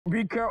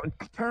Be careful,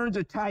 turns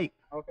are tight.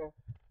 Okay.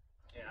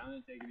 Yeah, I'm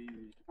gonna take it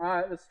easy.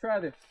 Alright, let's try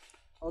this.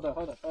 Hold up.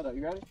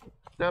 You ready?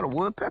 Is that a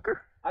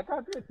woodpecker? I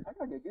got good at this.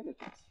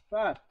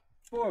 5,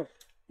 4,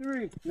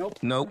 3. Nope.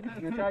 Nope.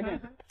 I'm gonna try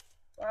again.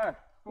 5,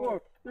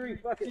 4, 3,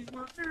 fuck it.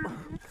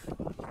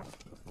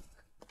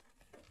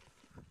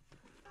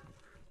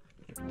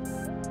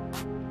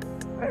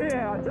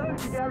 Yeah, I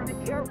told you gotta be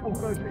careful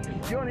because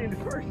you're only in the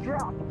first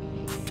drop.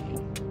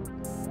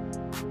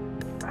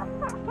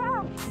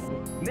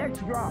 Next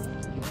drop.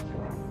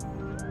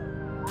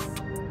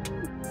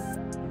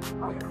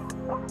 I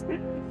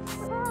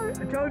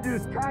told you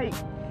it's tight.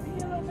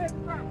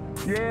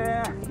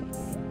 Yeah.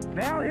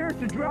 Now here's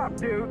the drop,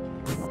 dude.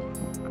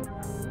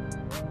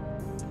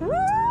 Woo!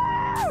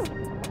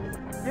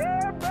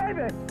 Yeah,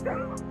 baby.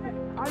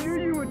 I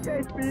knew you would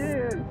take me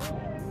in.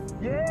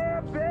 Yeah,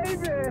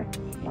 baby.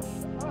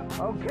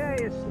 Okay,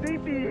 it's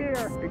steepy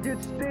here. It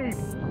gets steep.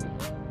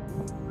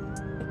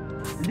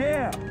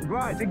 Yeah,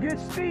 right. It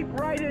gets steep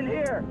right in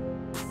here.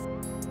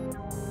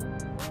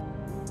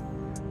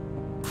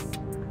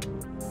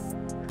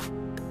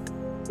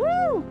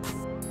 Woo!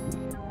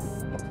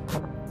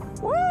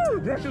 Woo!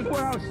 This is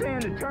what I was saying,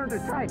 the turns are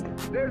tight.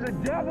 There's a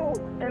devil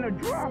and a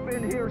drop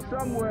in here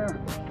somewhere.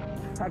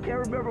 I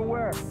can't remember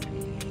where.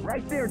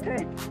 Right there,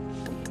 Tank.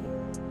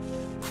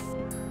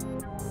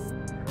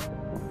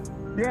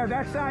 Yeah,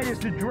 that side is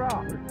the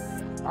drop.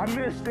 I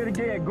missed it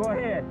again. Go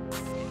ahead.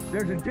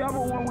 There's a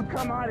devil when we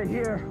come out of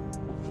here.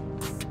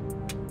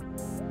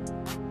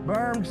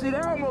 Berm. See,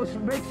 that almost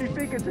makes you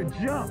think it's a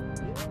jump.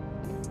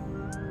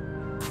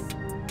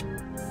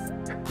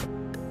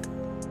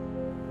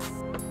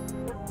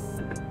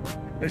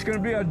 It's gonna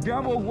be a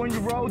double when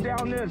you roll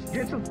down this.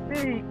 Get some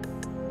speed.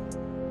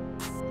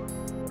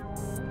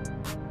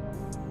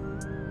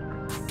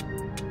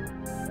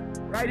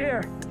 Right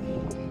here.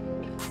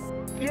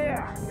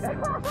 Yeah.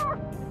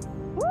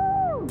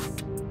 Woo!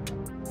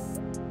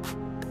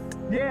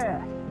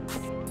 Yeah.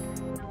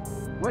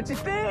 What you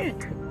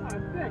think? I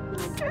think.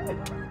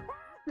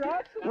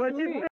 What you think?